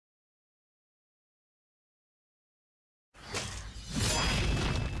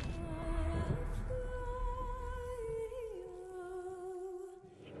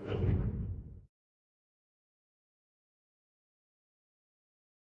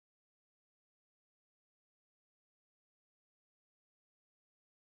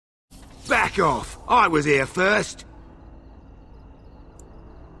Back off! I was here first!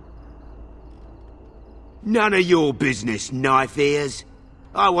 None of your business, knife ears.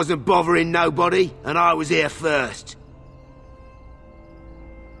 I wasn't bothering nobody, and I was here first.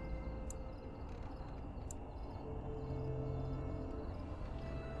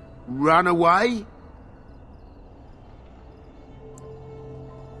 Run away?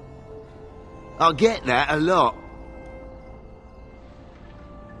 I get that a lot.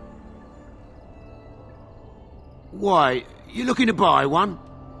 Why, you looking to buy one?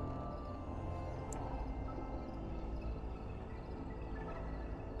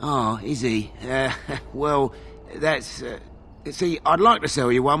 Oh, is he? Well, that's... see, I'd like to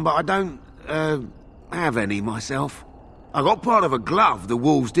sell you one, but I don't, have any myself. I got part of a glove the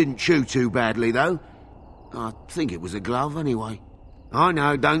wolves didn't chew too badly, though. I think it was a glove, anyway. I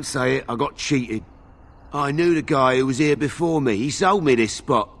know, don't say it, I got cheated. I knew the guy who was here before me. He sold me this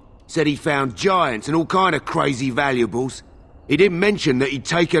spot. Said he found giants and all kind of crazy valuables. He didn't mention that he'd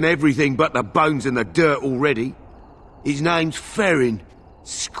taken everything but the bones and the dirt already. His name's Ferrin.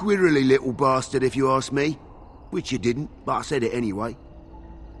 Squirrely little bastard, if you ask me. Which you didn't, but I said it anyway.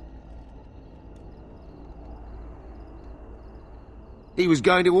 He was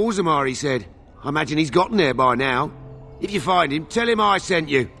going to Orzammar, he said. I imagine he's gotten there by now. If you find him, tell him I sent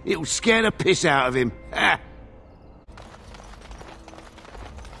you. It'll scare the piss out of him. Ha!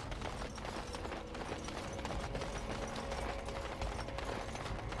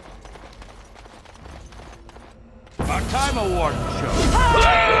 Our time award show.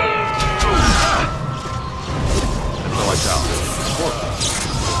 So I tell.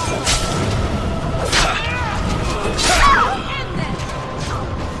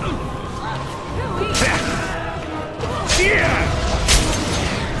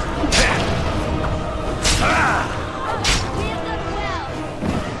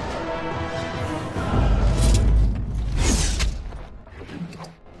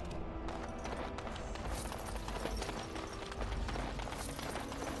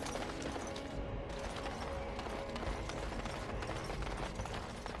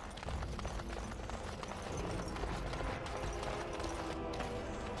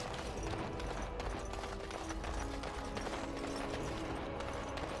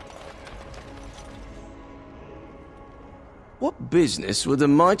 What business would the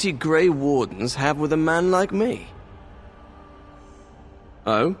mighty Grey Wardens have with a man like me?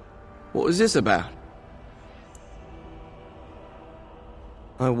 Oh? What was this about?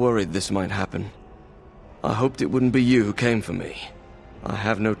 I worried this might happen. I hoped it wouldn't be you who came for me. I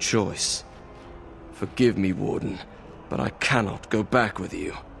have no choice. Forgive me, Warden, but I cannot go back with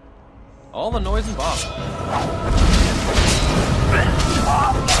you. All the noise and bother.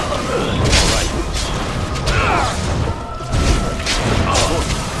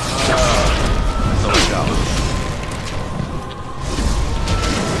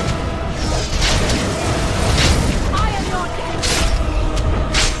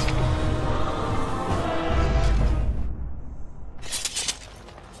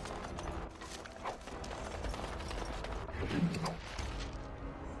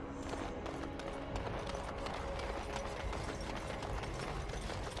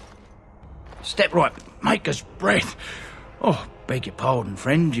 Step right, maker's breath. Oh, beg your pardon,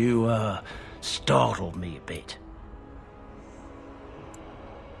 friend. You, startled me a bit.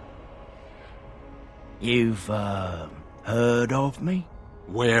 You've, heard of me?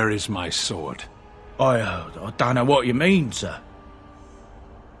 Where is my sword? I don't know what you mean, sir.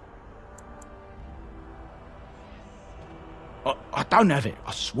 I don't have it.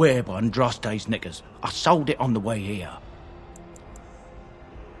 I swear by Andraste's knickers. I sold it on the way here.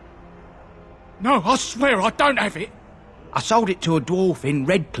 No, I swear I don't have it. I sold it to a dwarf in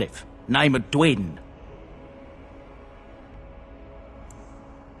Redcliffe, name of Dwin.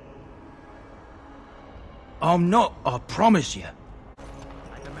 I'm not, I promise you.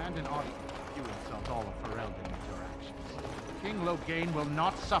 I demand an audience. You insult all of Ferelden with your actions. King Loghain will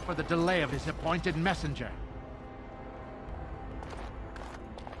not suffer the delay of his appointed messenger.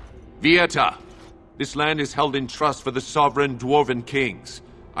 Vieta, this land is held in trust for the sovereign dwarven kings.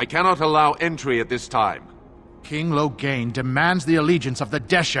 I cannot allow entry at this time. King Loghain demands the allegiance of the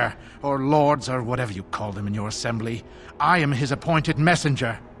Desher, or lords, or whatever you call them in your assembly. I am his appointed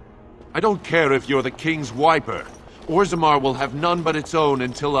messenger. I don't care if you're the king's wiper. Orzammar will have none but its own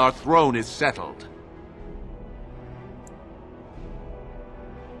until our throne is settled.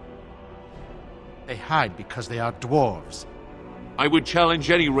 They hide because they are dwarves. I would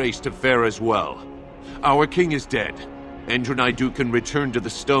challenge any race to fare as well. Our king is dead. Endrunaidukan returned to the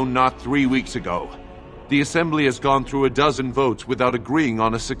Stone not 3 weeks ago. The Assembly has gone through a dozen votes without agreeing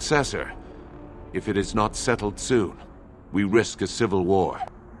on a successor. If it is not settled soon, we risk a civil war.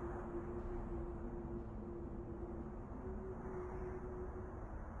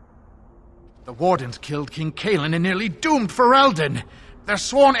 The Wardens killed King Kieran and nearly doomed Ferelden. They're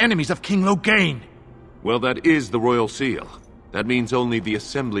sworn enemies of King Loghain. Well, that is the Royal Seal. That means only the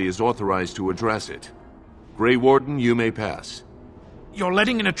Assembly is authorized to address it. Grey Warden, you may pass. You're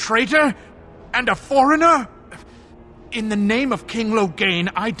letting in a traitor? And a foreigner? In the name of King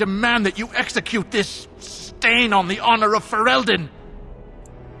Loghain, I demand that you execute this stain on the honor of Ferelden.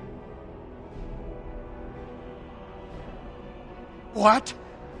 What?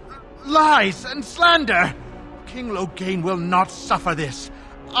 Lies and slander! King Loghain will not suffer this.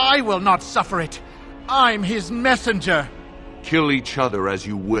 I will not suffer it. I'm his messenger. Kill each other as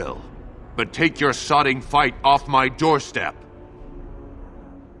you will, but take your sodding fight off my doorstep.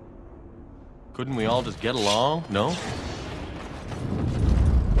 Couldn't we all just get along? No?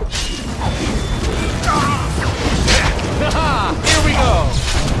 Here we go!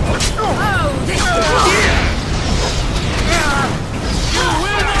 You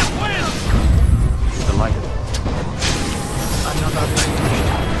will not win! Delighted. Another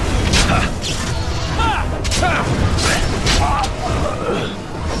vanquished.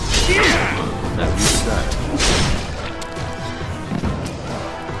 That you said.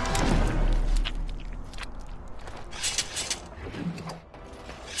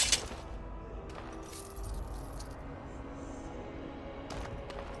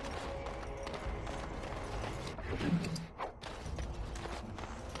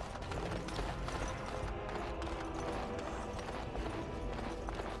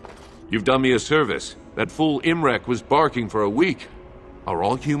 You've done me a service. That fool Imrek was barking for a week. Are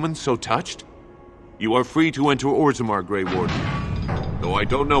all humans so touched? You are free to enter Orzammar, Grey Warden. Though I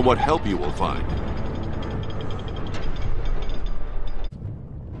don't know what help you will find.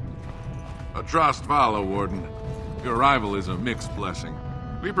 Atrost Vala, Warden. Your arrival is a mixed blessing.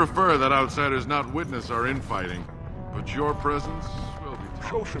 We prefer that outsiders not witness our infighting, but your presence will be...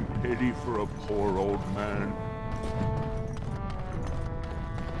 Show some pity for a poor old man.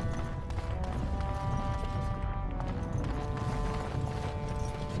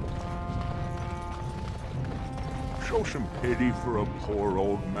 Show some pity for a poor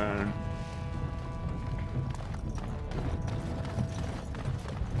old man.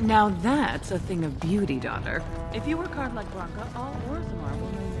 Now that's a thing of beauty, daughter. If you work hard like Blanca, all Orzammar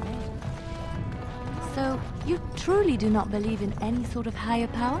will know your name. So, you truly do not believe in any sort of higher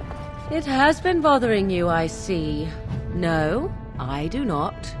power? It has been bothering you, I see. No, I do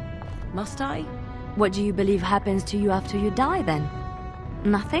not. Must I? What do you believe happens to you after you die, then?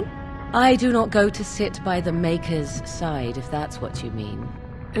 Nothing? I do not go to sit by the Maker's side, if that's what you mean.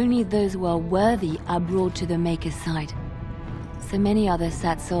 Only those who are worthy are brought to the Maker's side. So many other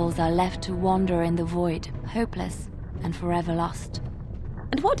sad souls are left to wander in the void, hopeless and forever lost.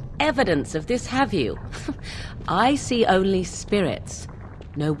 And what evidence of this have you? I see only spirits,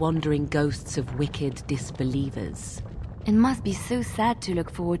 no wandering ghosts of wicked disbelievers. It must be so sad to look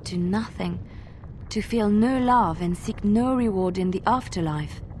forward to nothing, to feel no love and seek no reward in the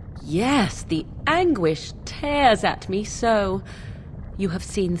afterlife. Yes, the anguish tears at me so. You have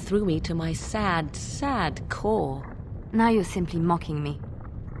seen through me to my sad, sad core. Now you're simply mocking me.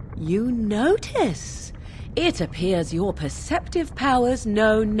 You notice? It appears your perceptive powers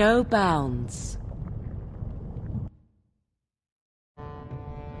know no bounds.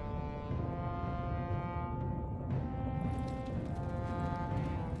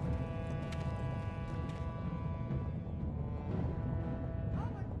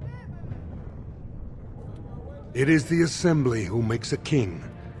 It is the Assembly who makes a king,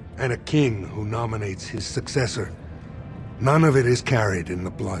 and a king who nominates his successor. None of it is carried in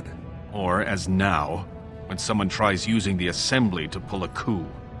the blood. Or, as now, when someone tries using the Assembly to pull a coup.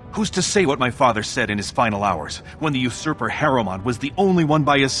 Who's to say what my father said in his final hours, when the usurper Harrowmont was the only one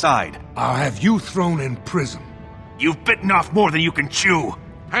by his side? I'll have you thrown in prison. You've bitten off more than you can chew!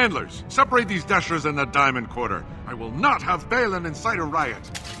 Handlers, separate these dashers in the Diamond Quarter. I will not have Balin incite a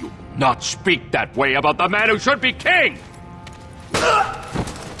riot. You not speak that way about the man who should be king!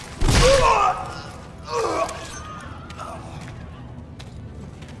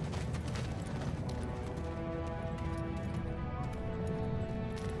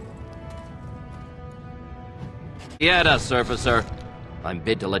 Yada, Surfacer. I'm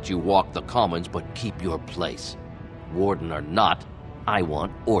bid to let you walk the commons, but keep your place. Warden or not, I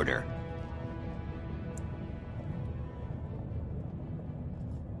want order.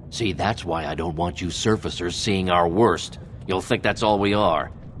 See, that's why I don't want you surfacers seeing our worst. You'll think that's all we are.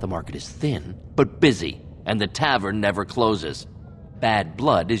 The market is thin, but busy, and the tavern never closes. bad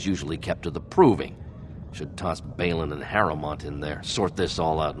blood is usually kept to the proving. Should toss Balin and Harrowmont in there, sort this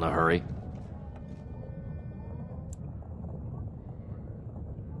all out in a hurry.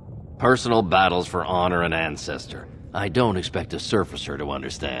 Personal battles for honor and ancestor. I don't expect a surfacer to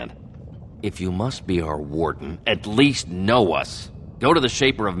understand. If you must be our warden, at least know us. Go to the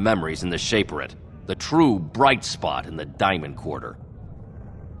Shaper of Memories in the Shaperate, the true bright spot in the Diamond Quarter.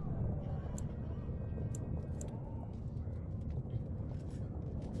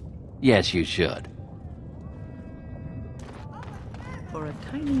 Yes, you should. For a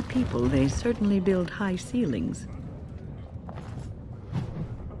tiny people, they certainly build high ceilings.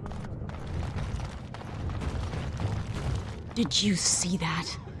 Did you see that?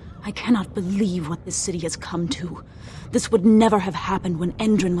 I cannot believe what this city has come to. This would never have happened when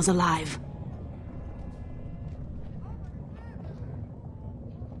Endrin was alive.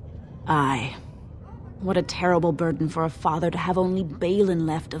 Aye. What a terrible burden for a father to have only Balin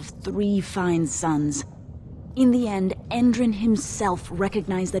left of 3 fine sons. In the end, Endrin himself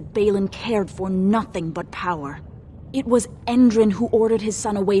recognized that Balin cared for nothing but power. It was Endrin who ordered his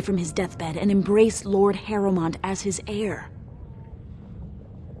son away from his deathbed and embraced Lord Harrowmont as his heir.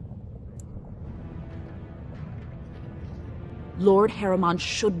 Lord Harrowmont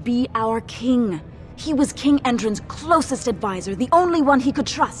should be our king. He was King Endrin's closest advisor, the only one he could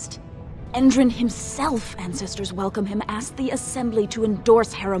trust. Endrin himself, ancestors welcome him, asked the Assembly to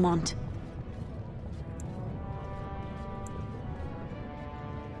endorse Harrowmont.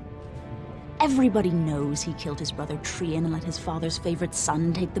 Everybody knows he killed his brother Trian and let his father's favorite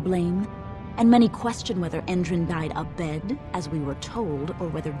son take the blame. And many question whether Endrin died abed, as we were told, or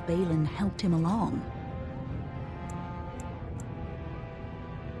whether Balin helped him along.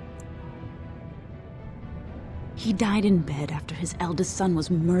 He died in bed after his eldest son was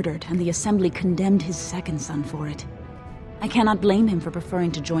murdered, and the Assembly condemned his second son for it. I cannot blame him for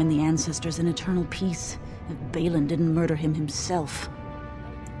preferring to join the ancestors in eternal peace, if Balin didn't murder him himself.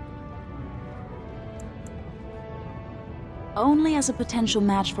 Only as a potential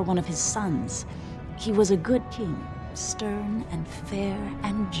match for one of his sons. He was a good king, stern and fair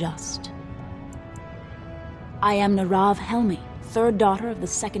and just. I am Narav Helmi, 3rd daughter of the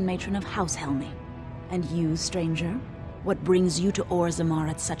 2nd matron of House Helmi. And you, stranger, what brings you to Orzammar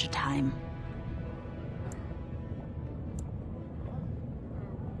at such a time?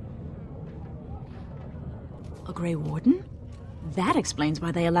 A Grey Warden? That explains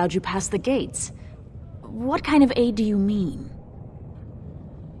why they allowed you past the gates. What kind of aid do you mean?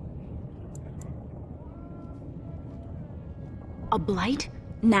 A blight?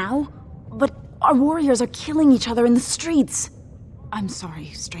 Now? But our warriors are killing each other in the streets. I'm sorry,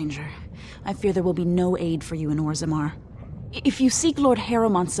 stranger. I fear there will be no aid for you in Orzammar. If you seek Lord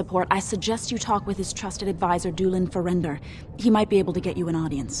Harrowmont's support, I suggest you talk with his trusted advisor, Dulin Ferrender. He might be able to get you an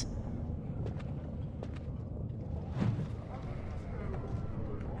audience.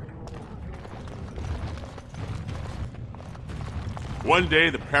 One day,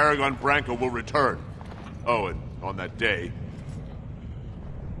 the Paragon Branca will return. Oh, and on that day...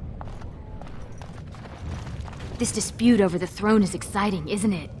 This dispute over the throne is exciting,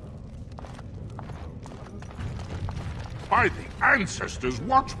 isn't it? By the ancestors,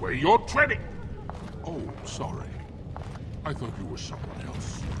 watch where you're treading! Oh, sorry. I thought you were someone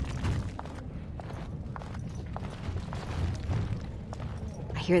else.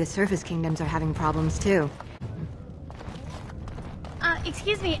 I hear the surface kingdoms are having problems too.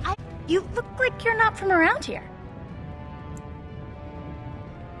 Excuse me, you look like you're not from around here.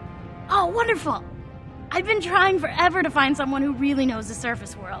 Oh, wonderful! I've been trying forever to find someone who really knows the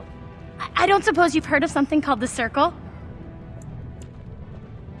surface world. I don't suppose you've heard of something called the Circle?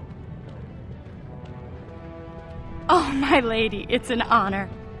 Oh, my lady, it's an honor.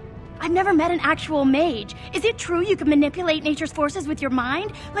 I've never met an actual mage. Is it true you can manipulate nature's forces with your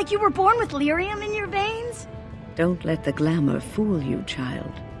mind? Like you were born with lyrium in your veins? Don't let the glamour fool you,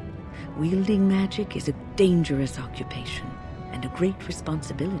 child. Wielding magic is a dangerous occupation, and a great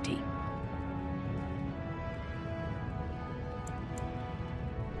responsibility.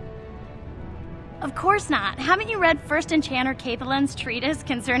 Of course not. Haven't you read First Enchanter Caithalen's treatise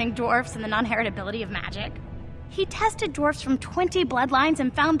concerning dwarfs and the non-heritability of magic? He tested dwarfs from 20 bloodlines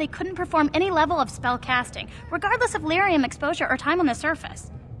and found they couldn't perform any level of spell casting, regardless of lyrium exposure or time on the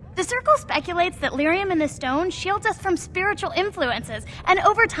surface. The Circle speculates that lyrium in the stone shields us from spiritual influences, and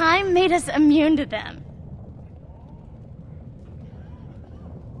over time made us immune to them.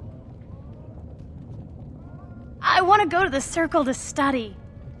 I want to go to the Circle to study.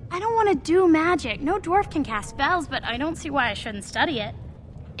 I don't want to do magic. No dwarf can cast spells, but I don't see why I shouldn't study it.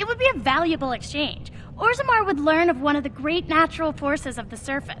 It would be a valuable exchange. Orzammar would learn of one of the great natural forces of the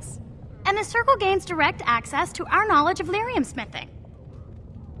surface. And the Circle gains direct access to our knowledge of lyrium smithing.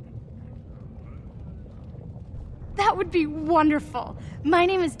 That would be wonderful. My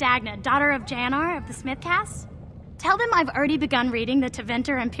name is Dagna, daughter of Janar of the Smithcast. Tell them I've already begun reading the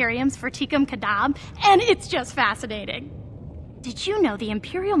Teventer Imperium's Verticum Kadab, and it's just fascinating. Did you know the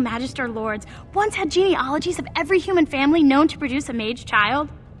Imperial Magister Lords once had genealogies of every human family known to produce a mage child?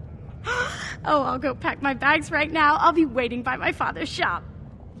 Oh, I'll go pack my bags right now. I'll be waiting by my father's shop.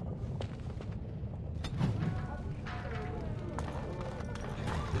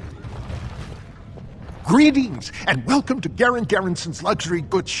 Greetings, and welcome to Garen Garrison's luxury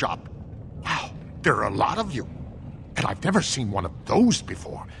goods shop. Wow, there are a lot of you. And I've never seen one of those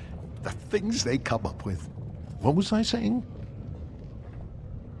before. The things they come up with. What was I saying?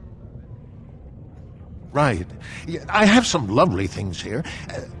 Right. Yeah, I have some lovely things here.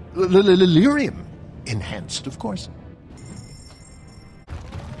 Lyrium enhanced, of course.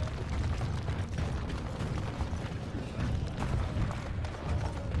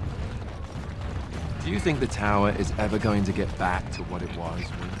 Do you think the tower is ever going to get back to what it was?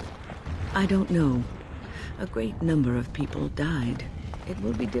 I don't know. A great number of people died. It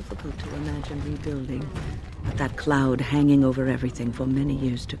will be difficult to imagine rebuilding, with that cloud hanging over everything for many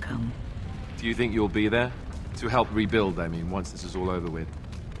years to come. Do you think you'll be there? To help rebuild, I mean, once this is all over with?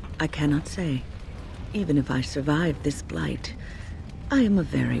 I cannot say. Even if I survive this blight, I am a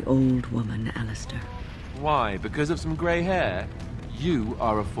very old woman, Alistair. Why? Because of some grey hair? You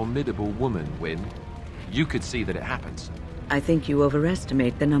are a formidable woman, Wynne. You could see that it happens. I think you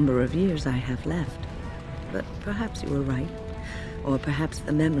overestimate the number of years I have left. But perhaps you are right. Or perhaps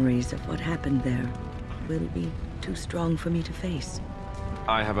the memories of what happened there will be too strong for me to face.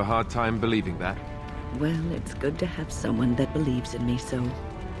 I have a hard time believing that. Well, it's good to have someone that believes in me so.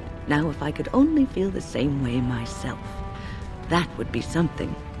 Now, if I could only feel the same way myself, that would be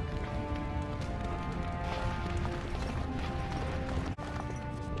something.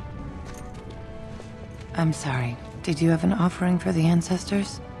 I'm sorry. Did you have an offering for the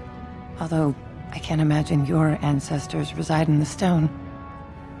ancestors? Although, I can't imagine your ancestors reside in the stone.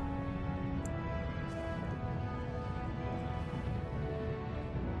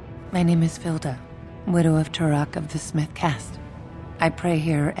 My name is Vilda, widow of Turok of the Smith caste. I pray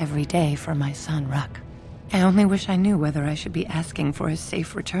here every day for my son, Ruck. I only wish I knew whether I should be asking for his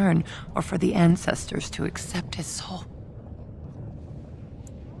safe return or for the ancestors to accept his soul.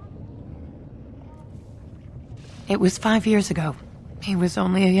 It was 5 years ago. He was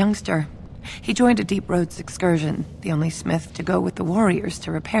only a youngster. He joined a Deep Roads excursion, the only smith to go with the warriors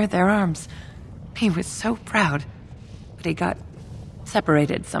to repair their arms. He was so proud, but he got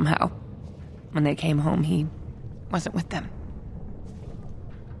separated somehow. When they came home, he wasn't with them.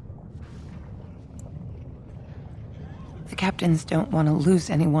 The captains don't want to lose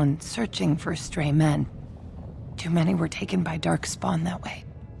anyone searching for stray men. Too many were taken by dark spawn that way.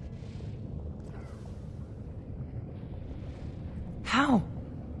 How?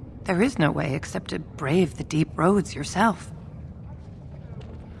 There is no way except to brave the deep roads yourself.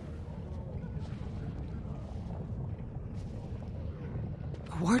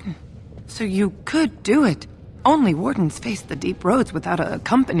 A warden? So you could do it. Only wardens face the deep roads without a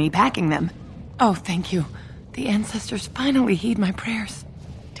company backing them. Oh, thank you. The ancestors finally heed my prayers.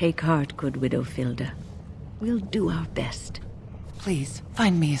 Take heart, good widow Vilda. We'll do our best. Please,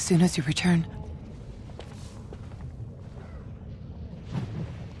 find me as soon as you return.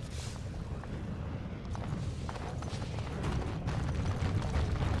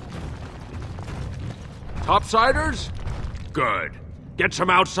 Topsiders? Good. Get some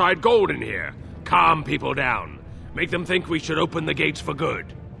outside gold in here. Calm people down. Make them think we should open the gates for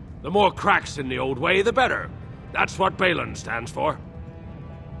good. The more cracks in the old way, the better. That's what Balin stands for.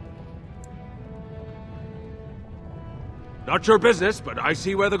 Not your business, but I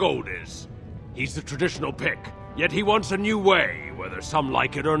see where the gold is. He's the traditional pick, yet he wants a new way, whether some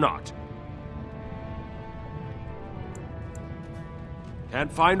like it or not.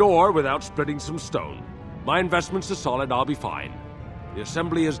 Can't find ore without splitting some stone. My investments are solid, I'll be fine. The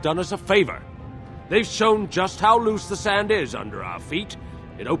Assembly has done us a favor. They've shown just how loose the sand is under our feet.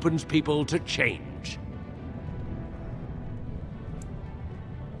 It opens people to change.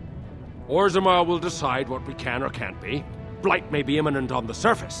 Orzammar will decide what we can or can't be. Blight may be imminent on the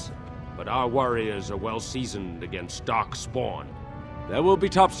surface, but our warriors are well seasoned against dark spawn. There will be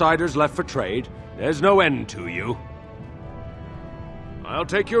topsiders left for trade. There's no end to you. I'll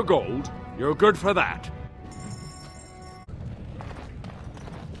take your gold. You're good for that.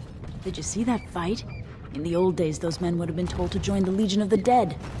 Did you see that fight? In the old days, those men would have been told to join the Legion of the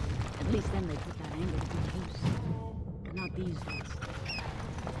Dead. At least then they put that anger to good use. Not these days.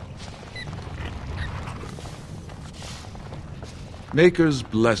 Maker's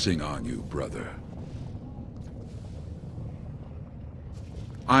blessing on you, brother.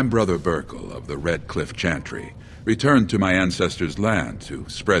 I'm Brother Burkle of the Red Cliff Chantry, returned to my ancestors' land to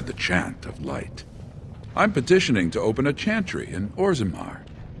spread the chant of light. I'm petitioning to open a chantry in Orzammar.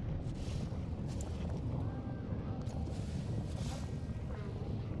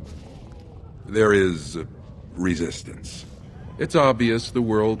 There is resistance. It's obvious the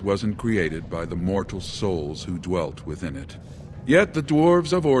world wasn't created by the mortal souls who dwelt within it. Yet the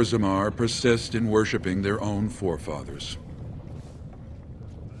dwarves of Orzammar persist in worshipping their own forefathers.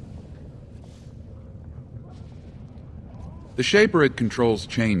 The Shaper controls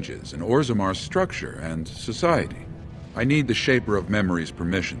changes in Orzammar's structure and society. I need the Shaper of Memory's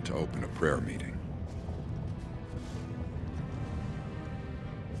permission to open a prayer meeting.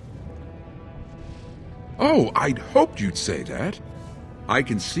 Oh, I'd hoped you'd say that. I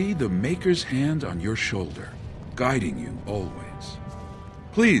can see the Maker's hand on your shoulder, guiding you always.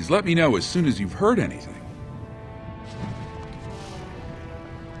 Please let me know as soon as you've heard anything.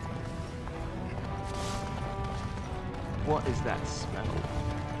 What is that smell?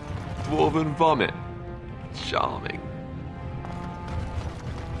 Dwarven vomit. Charming.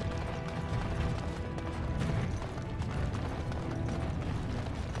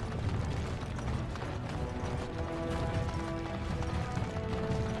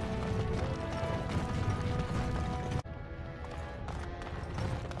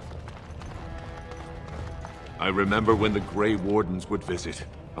 I remember when the Grey Wardens would visit.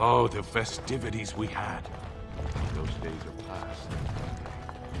 Oh, the festivities we had. Those days are past.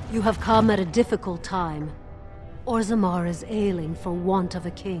 You have come at a difficult time. Orzammar is ailing for want of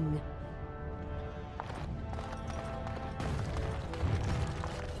a king.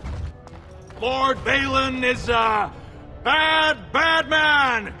 Lord Balin is a bad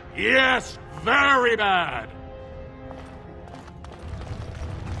man! Yes, very bad!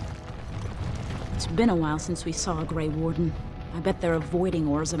 It's been a while since we saw a Grey Warden. I bet they're avoiding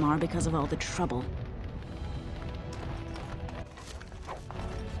Orzammar because of all the trouble.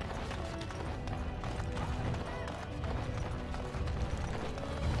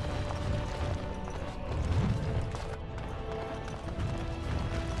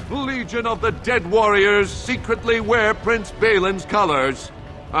 Legion of the Dead Warriors secretly wear Prince Balin's colors.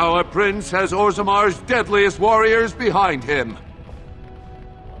 Our prince has Orzammar's deadliest warriors behind him.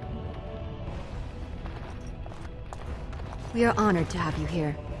 We are honored to have you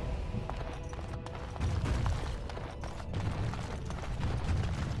here.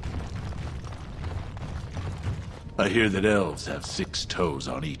 I hear that elves have 6 toes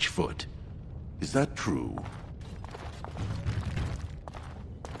on each foot. Is that true?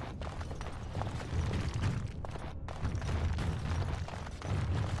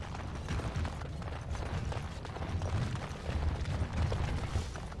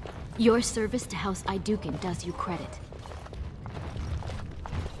 Your service to House Iduken does you credit.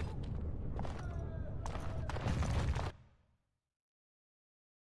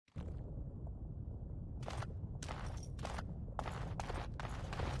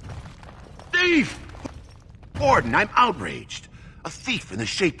 Thief! Warden, I'm outraged. A thief in the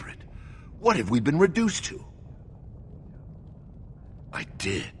Shapered. What have we been reduced to? I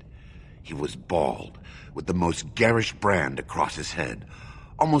did. He was bald, with the most garish brand across his head.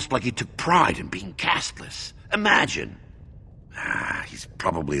 Almost like he took pride in being castless. Imagine. He's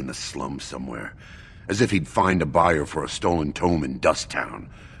probably in the slums somewhere. As if he'd find a buyer for a stolen tome in Dusttown.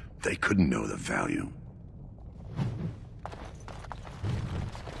 They couldn't know the value.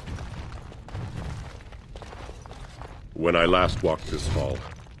 When I last walked this hall,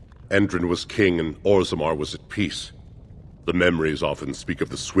 Endrin was king and Orzammar was at peace. The memories often speak of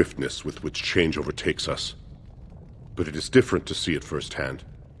the swiftness with which change overtakes us. But it is different to see it firsthand.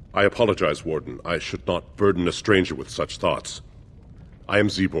 I apologize, Warden. I should not burden a stranger with such thoughts. I am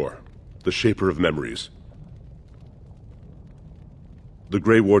Zebor, the Shaper of Memories. The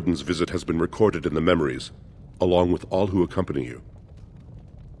Grey Warden's visit has been recorded in the memories, along with all who accompany you.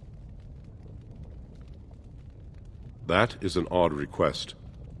 That is an odd request,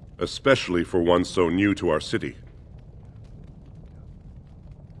 especially for one so new to our city.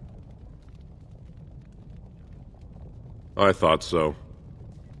 I thought so.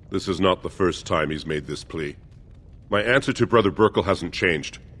 This is not the first time he's made this plea. My answer to Brother Burkle hasn't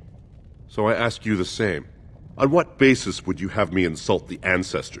changed. So I ask you the same. On what basis would you have me insult the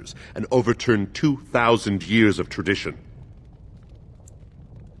ancestors and overturn 2,000 years of tradition?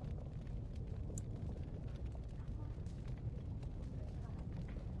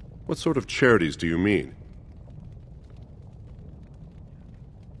 What sort of charities do you mean?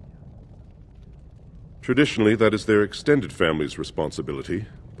 Traditionally, that is their extended family's responsibility,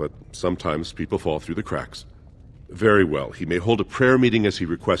 but sometimes people fall through the cracks. Very well, he may hold a prayer meeting as he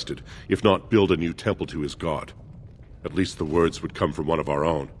requested, if not build a new temple to his god. At least the words would come from one of our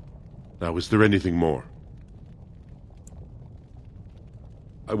own. Now, is there anything more?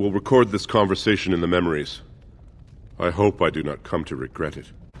 I will record this conversation in the memories. I hope I do not come to regret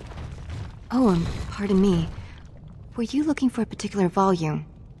it. Oh, pardon me. Were you looking for a particular volume?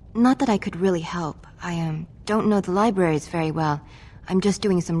 Not that I could really help. I, don't know the libraries very well. I'm just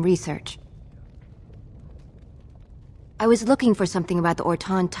doing some research. I was looking for something about the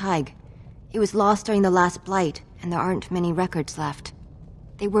Orton Tig. It was lost during the last Blight, and there aren't many records left.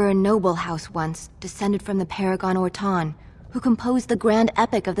 They were a noble house once, descended from the Paragon Orton, who composed the grand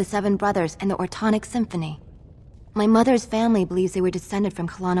epic of the Seven Brothers and the Ortonic Symphony. My mother's family believes they were descended from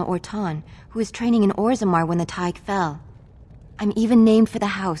Kalana Orton, who was training in Orzammar when the Tig fell. I'm even named for the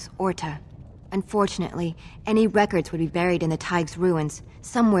house, Orta. Unfortunately, any records would be buried in the Tig's ruins,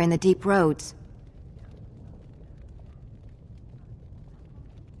 somewhere in the deep roads.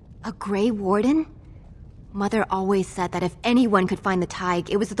 A Grey Warden? Mother always said that if anyone could find the Tig,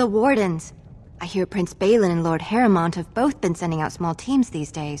 it was the Wardens. I hear Prince Balin and Lord Harrowmont have both been sending out small teams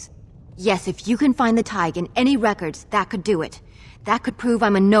these days. Yes, if you can find the Tig in any records, that could do it. That could prove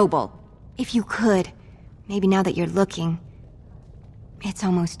I'm a noble. If you could. Maybe now that you're looking. It's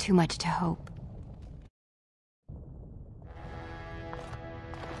almost too much to hope.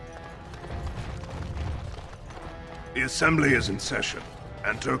 The assembly is in session.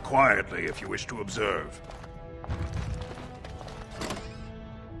 Enter quietly if you wish to observe.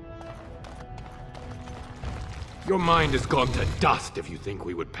 Your mind has gone to dust if you think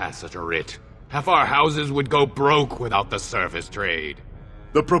we would pass such a writ. Half our houses would go broke without the service trade.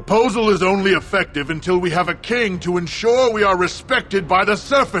 The proposal is only effective until we have a king to ensure we are respected by the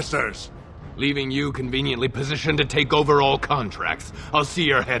surfacers. Leaving you conveniently positioned to take over all contracts. I'll see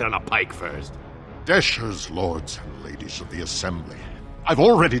your head on a pike first. Deshers, lords and ladies of the assembly. I've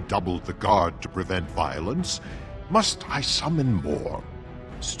already doubled the guard to prevent violence. Must I summon more?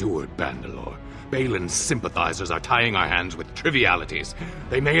 Steward Bandalore, Balin's sympathizers are tying our hands with trivialities.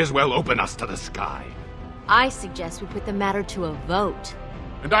 They may as well open us to the sky. I suggest we put the matter to a vote.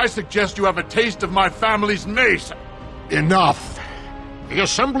 And I suggest you have a taste of my family's mace. Enough! The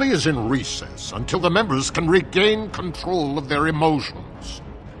assembly is in recess until the members can regain control of their emotions.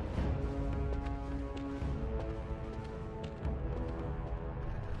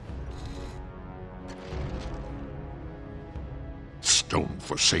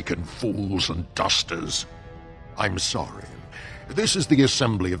 Stone-forsaken fools and dusters. I'm sorry. This is the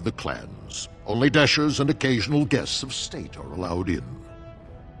assembly of the clans. Only Deshers and occasional guests of state are allowed in.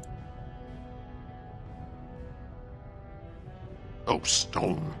 Oh,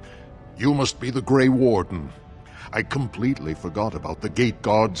 Stone. You must be the Grey Warden. I completely forgot about the Gate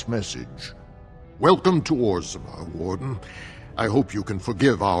God's message. Welcome to Orzammar, Warden. I hope you can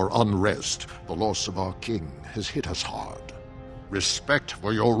forgive our unrest. The loss of our king has hit us hard. Respect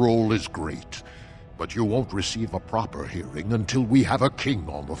for your role is great, but you won't receive a proper hearing until we have a king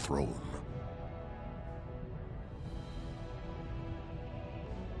on the throne.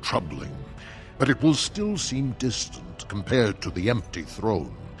 Troubling, but it will still seem distant compared to the empty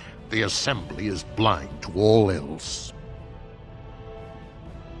throne. The assembly is blind to all else.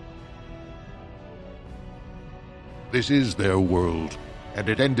 This is their world, and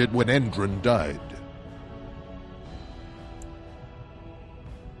it ended when Endrin died.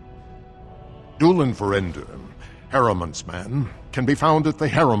 Dulin for Enderim, Harrowmont's man, can be found at the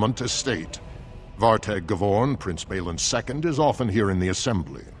Harrowmont estate. Vartag Gavorn, Prince Balin's second, is often here in the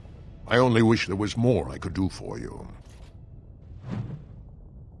assembly. I only wish there was more I could do for you.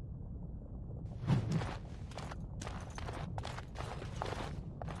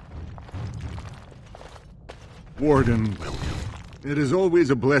 Warden, welcome. It is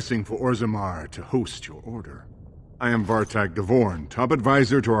always a blessing for Orzammar to host your order. I am Vartag Gavorn, top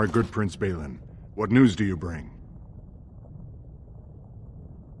advisor to our good Prince Balin. What news do you bring?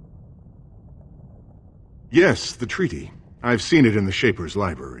 Yes, the treaty. I've seen it in the Shaper's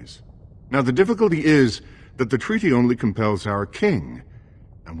libraries. Now, the difficulty is that the treaty only compels our king,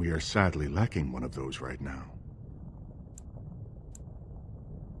 and we are sadly lacking one of those right now.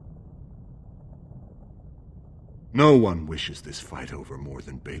 No one wishes this fight over more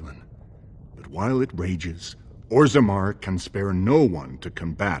than Balin. But while it rages, Orzammar can spare no one to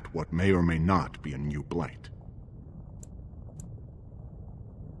combat what may or may not be a new blight.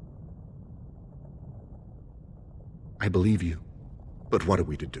 I believe you. But what are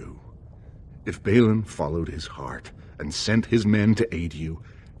we to do? If Balin followed his heart and sent his men to aid you,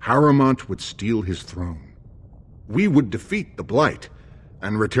 Harrowmont would steal his throne. We would defeat the Blight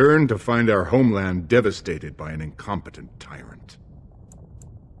and return to find our homeland devastated by an incompetent tyrant.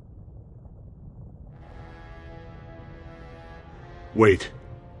 Wait.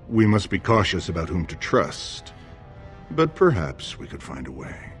 We must be cautious about whom to trust. But perhaps we could find a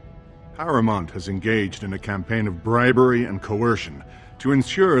way. Harrowmont has engaged in a campaign of bribery and coercion to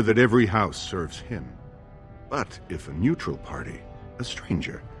ensure that every house serves him. But if a neutral party, a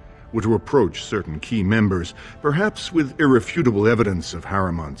stranger, were to approach certain key members, perhaps with irrefutable evidence of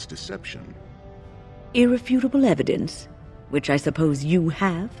Harrowmont's deception. Irrefutable evidence? Which I suppose you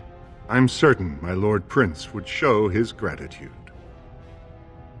have? I'm certain my Lord Prince would show his gratitude.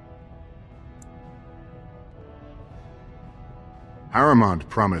 Harrowmont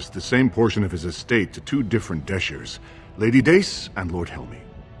promised the same portion of his estate to two different Deshers, Lady Dace and Lord Helmy.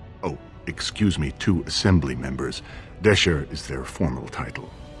 Oh, excuse me, two assembly members. Desher is their formal title.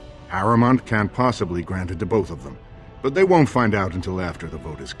 Harrowmont can't possibly grant it to both of them, but they won't find out until after the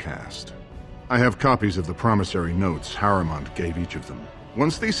vote is cast. I have copies of the promissory notes Harrowmont gave each of them.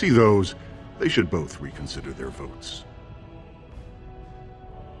 Once they see those, they should both reconsider their votes.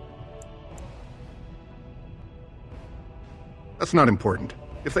 That's not important.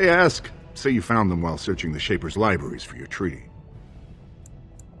 If they ask, say you found them while searching the Shaper's libraries for your treaty.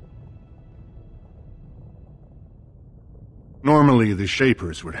 Normally, the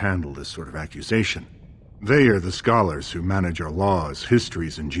Shapers would handle this sort of accusation. They are the scholars who manage our laws,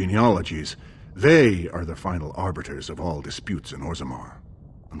 histories, and genealogies. They are the final arbiters of all disputes in Orzammar.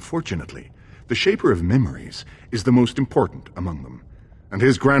 Unfortunately, the Shaper of Memories is the most important among them, and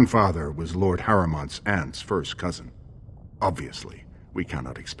his grandfather was Lord Harrowmont's aunt's first cousin. Obviously, we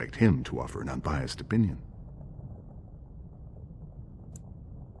cannot expect him to offer an unbiased opinion.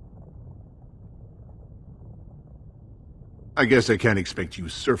 I guess I can't expect you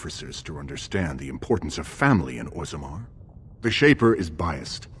surfacers to understand the importance of family in Orzammar. The Shaper is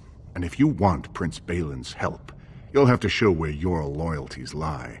biased, and if you want Prince Balin's help, you'll have to show where your loyalties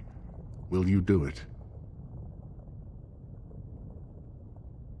lie. Will you do it?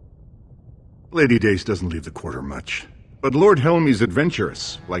 Lady Dace doesn't leave the quarter much. But Lord Helmy's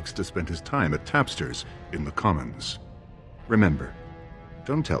adventurous, likes to spend his time at Tapster's in the Commons. Remember,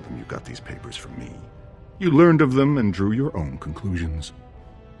 don't tell them you got these papers from me. You learned of them and drew your own conclusions.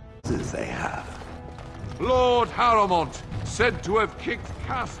 As they have. Lord Harrowmont, said to have kicked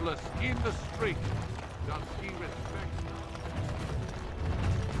castless in the street. Does he respect?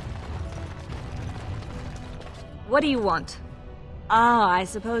 What do you want? Ah, I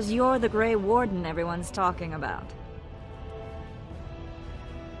suppose you're the Grey Warden everyone's talking about.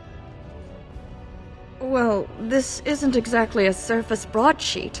 Well, this isn't exactly a surface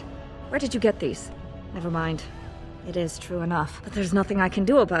broadsheet. Where did you get these? Never mind. It is true enough, but there's nothing I can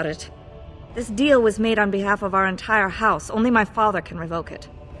do about it. This deal was made on behalf of our entire house. Only my father can revoke it.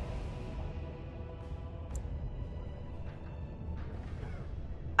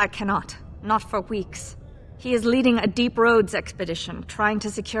 I cannot. Not for weeks. He is leading a Deep Roads expedition, trying to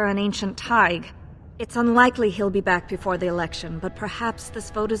secure an ancient Tig. It's unlikely he'll be back before the election, but perhaps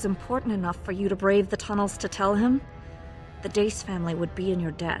this vote is important enough for you to brave the tunnels to tell him? The Dace family would be in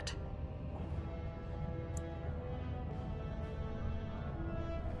your debt.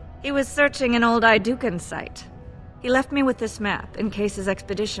 He was searching an old Idukan site. He left me with this map, in case his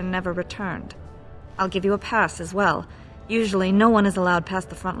expedition never returned. I'll give you a pass as well. Usually, no one is allowed past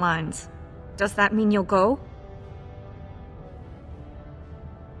the front lines. Does that mean you'll go?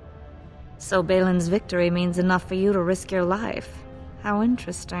 So Balin's victory means enough for you to risk your life. How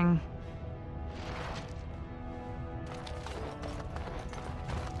interesting.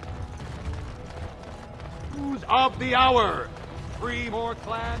 News of the hour! 3 more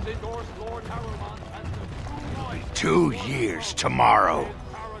clans endorse Lord Harrowmont as the true 2 years tomorrow.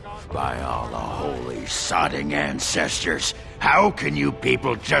 By all the holy sodding ancestors, how can you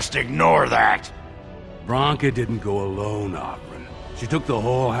people just ignore that? Bronca didn't go alone, Ogren. She took the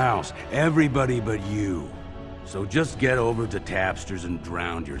whole house, everybody but you. So just get over to Tapster's and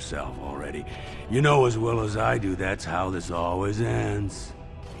drown yourself already. You know as well as I do that's how this always ends.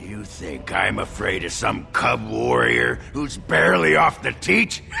 You think I'm afraid of some cub warrior who's barely off the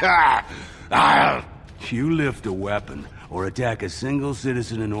teat? Ha! You lift a weapon or attack a single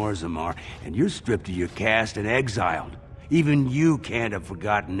citizen in Orzammar, and you're stripped of your caste and exiled. Even you can't have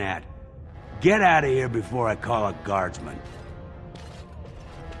forgotten that. Get out of here before I call a guardsman.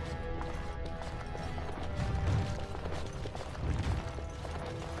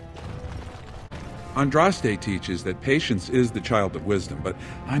 Andraste teaches that patience is the child of wisdom, but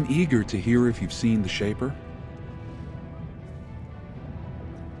I'm eager to hear if you've seen the Shaper.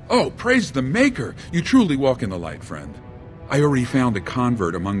 Oh, praise the Maker! You truly walk in the light, friend. I already found a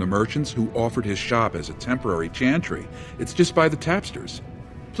convert among the merchants who offered his shop as a temporary chantry. It's just by the tapsters.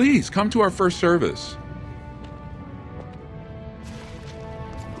 Please, come to our first service.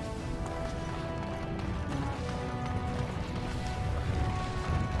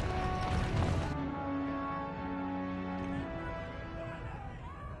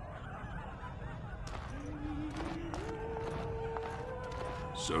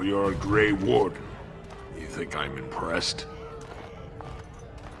 So you're a Grey Warden. You think I'm impressed?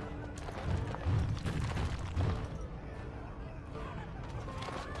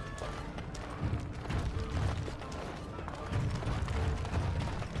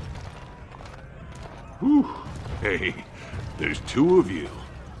 Whew. Hey, there's two of you.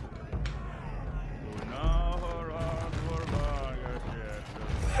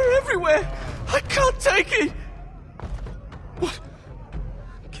 They're everywhere! I can't take it! What?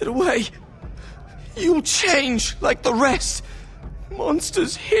 Get away! You'll change like the rest!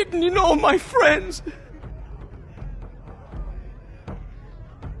 Monsters hidden in all my friends!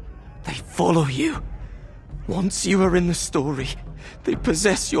 They follow you. Once you are in the story, they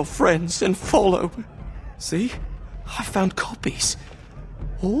possess your friends and follow. See? I found copies.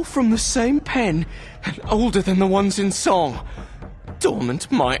 All from the same pen, and older than the ones in song.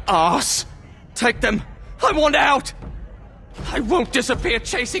 Dormant my arse! Take them! I want out! I won't disappear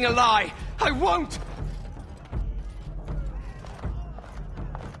chasing a lie! I won't!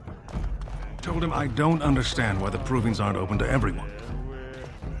 Told him I don't understand why the provings aren't open to everyone.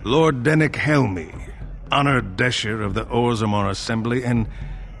 Lord Dennick Helmy, honored Desher of the Orzammar Assembly, and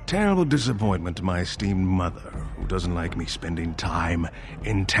terrible disappointment to my esteemed mother, who doesn't like me spending time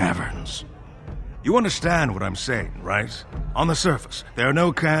in taverns. You understand what I'm saying, right? On the surface, there are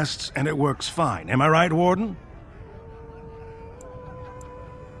no castes, and it works fine. Am I right, Warden?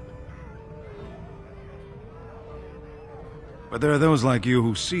 But there are those like you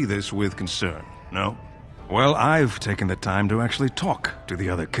who see this with concern, no? Well, I've taken the time to actually talk to the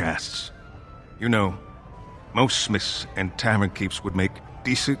other castes. You know, most smiths and tavern keeps would make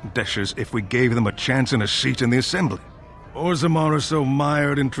decent deshers if we gave them a chance and a seat in the assembly. Orzammar is so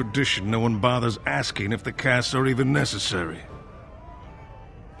mired in tradition, no one bothers asking if the castes are even necessary.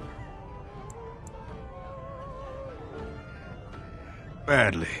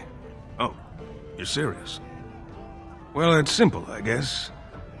 Badly. Oh, you're serious? Well, it's simple, I guess.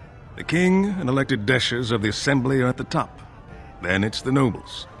 The king and elected deshers of the assembly are at the top. Then it's the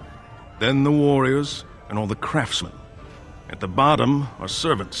nobles. Then the warriors and all the craftsmen. At the bottom are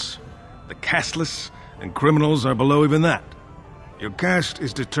servants. The casteless and criminals are below even that. Your caste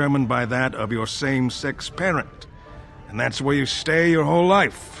is determined by that of your same-sex parent. And that's where you stay your whole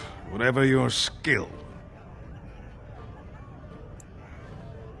life, whatever your skill.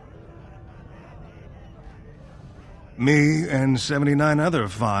 Me and 79 other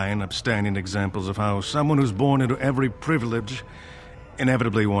fine, upstanding examples of how someone who's born into every privilege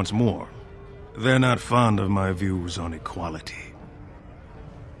inevitably wants more. They're not fond of my views on equality.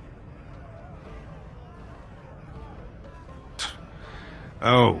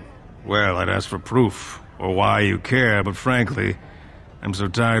 Oh, well, I'd ask for proof, or why you care, but frankly, I'm so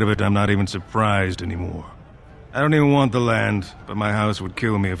tired of it I'm not even surprised anymore. I don't even want the land, but my house would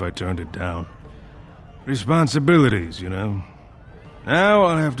kill me if I turned it down. Responsibilities, you know. Now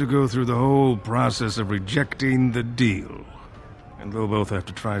I'll have to go through the whole process of rejecting the deal. And they'll both have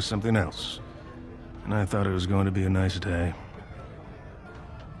to try something else. And I thought it was going to be a nice day.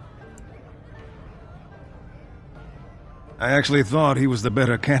 I actually thought he was the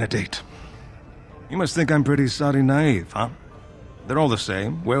better candidate. You must think I'm pretty soddy naive, huh? They're all the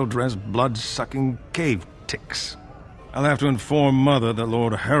same, well-dressed, blood-sucking cave ticks. I'll have to inform Mother that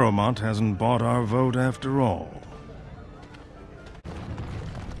Lord Harrowmont hasn't bought our vote after all.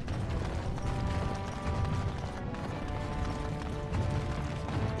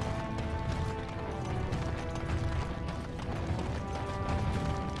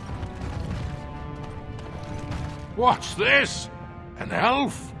 What's this? An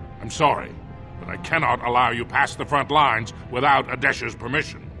elf? I'm sorry, but I cannot allow you past the front lines without Adesha's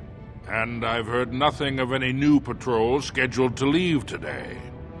permission. And I've heard nothing of any new patrols scheduled to leave today.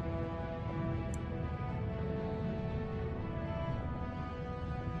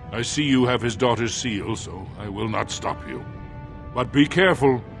 I see you have his daughter's seal, so I will not stop you. But be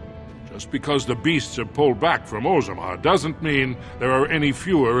careful. Just because the beasts are pulled back from Orzammar doesn't mean there are any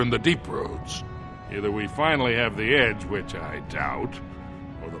fewer in the deep roads. Either we finally have the edge, which I doubt,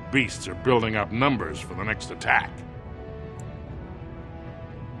 or or the beasts are building up numbers for the next attack.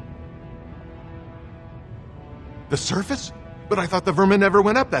 The surface? But I thought the vermin never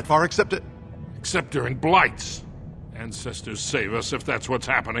went up that far except during blights. Ancestors save us if that's what's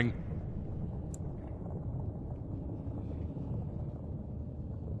happening.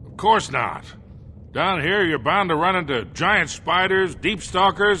 Of course not. Down here, you're bound to run into giant spiders, deep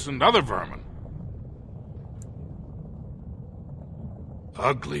stalkers, and other vermin.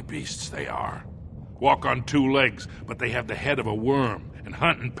 Ugly beasts they are. Walk on two legs, but they have the head of a worm and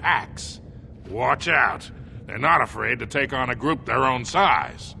hunt in packs. Watch out. They're not afraid to take on a group their own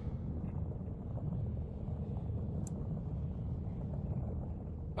size.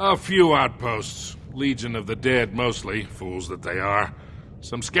 A few outposts. Legion of the Dead mostly, fools that they are.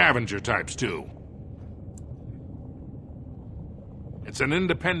 Some scavenger types too. It's an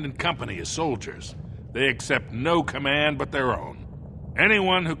independent company of soldiers. They accept no command but their own.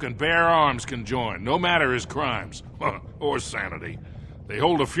 Anyone who can bear arms can join, no matter his crimes, or sanity. They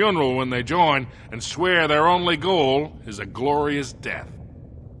hold a funeral when they join, and swear their only goal is a glorious death.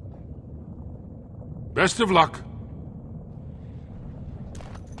 Best of luck.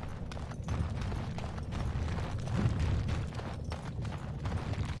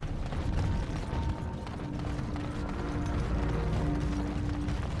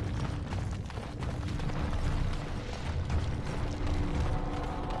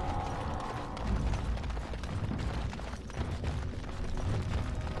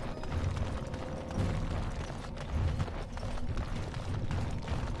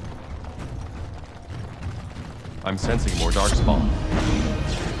 I'm sensing more darkspawn.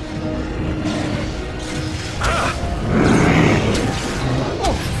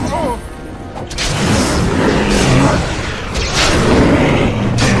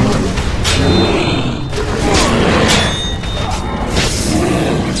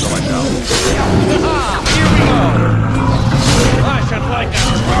 So I'm down. Here we go! I should like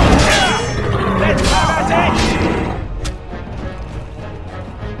that. Let's have it!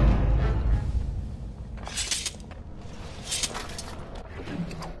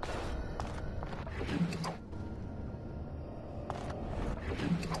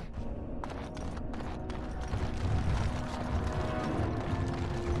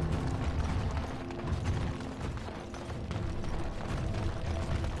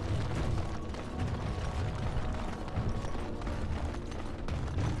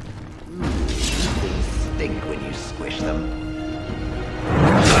 Stink when you squish them.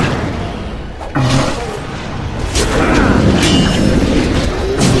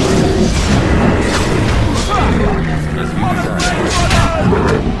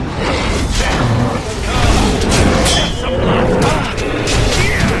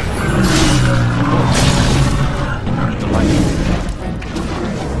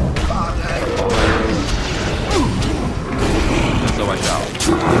 So I shall.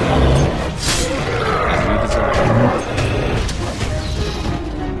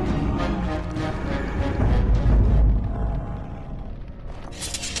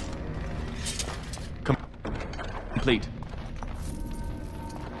 Complete.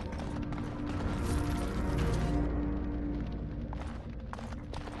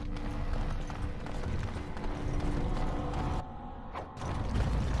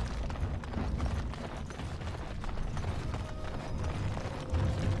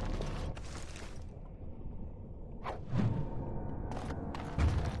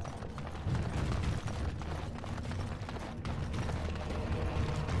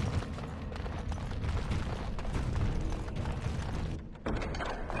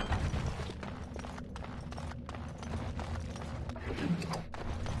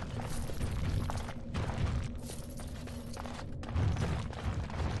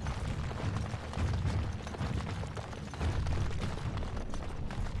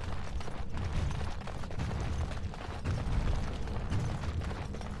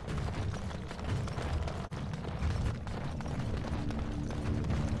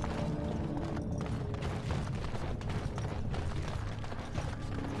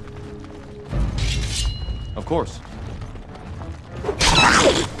 Of course.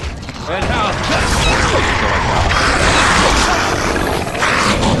 And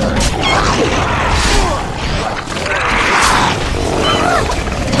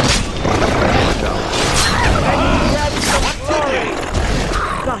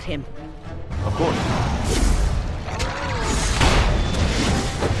Got him. of course.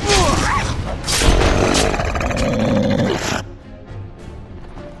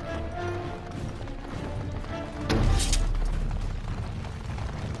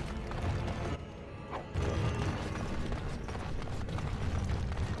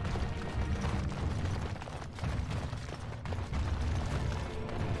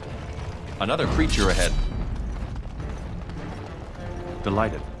 Another creature ahead.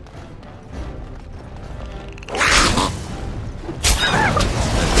 Delighted.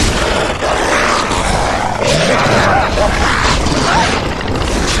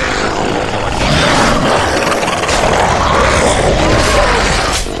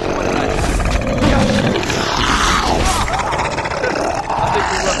 I think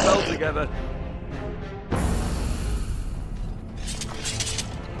we work well together.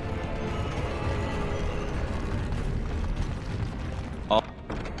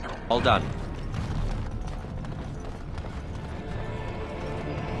 All done.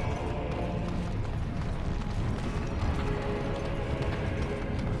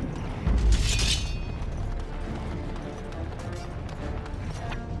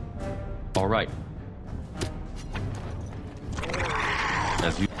 All right.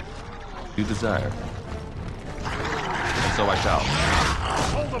 As you desire. And so I shall.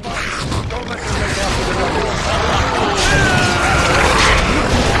 Hold the button! Don't let them make off with the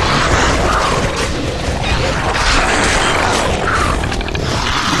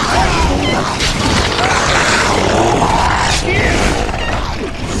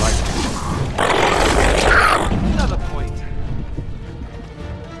Another point.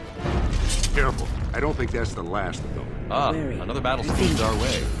 Careful. I don't think that's the last of them. Ah, another battle streams our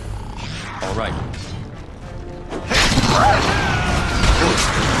way. All right.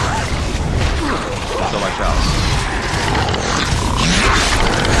 So I shall.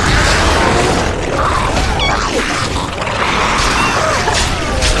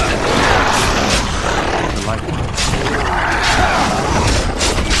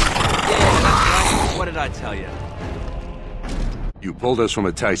 What did I tell you? You pulled us from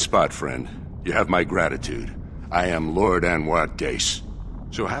a tight spot, friend. You have my gratitude. I am Lord Anwar Dace.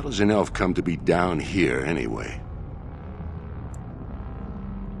 So how does an elf come to be down here, anyway?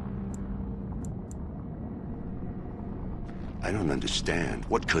 I don't understand.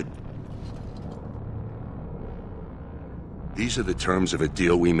 What could... These are the terms of a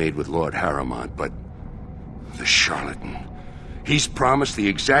deal we made with Lord Harrowmont, but... The charlatan. He's promised the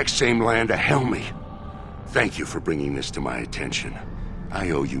exact same land to Helmy. Thank you for bringing this to my attention.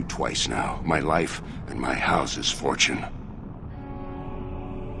 I owe you twice now. My life and my house's fortune.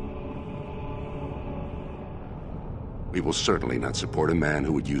 We will certainly not support a man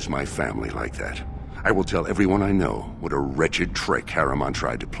who would use my family like that. I will tell everyone I know what a wretched trick Harrowmont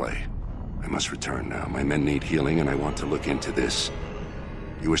tried to play. I must return now. My men need healing, and I want to look into this.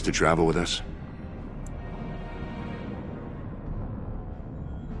 You wish to travel with us?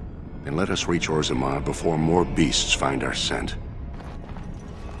 Then let us reach Orzammar before more beasts find our scent.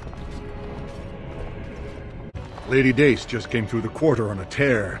 Lady Dace just came through the quarter on a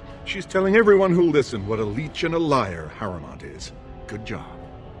tear. She's telling everyone who'll listen what a leech and a liar Harrowmont is. Good job.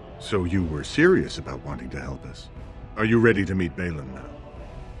 So you were serious about wanting to help us. Are you ready to meet Balin now?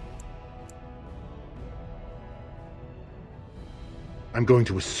 I'm going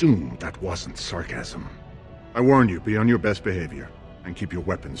to assume that wasn't sarcasm. I warn you, be on your best behavior, and keep your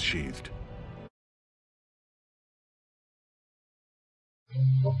weapons sheathed.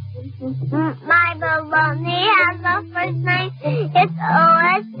 My baloney has a first name, it's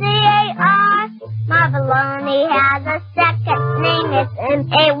O-S-C-A-R. My baloney has a second name, it's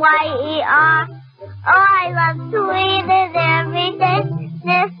M-A-Y-E-R. Oh, I love to eat it every day.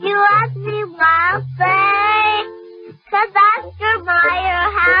 If you ask me why I'll say, 'cause Oscar Mayer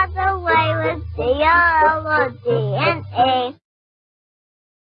has a way with C-O-L-O-G-N-A.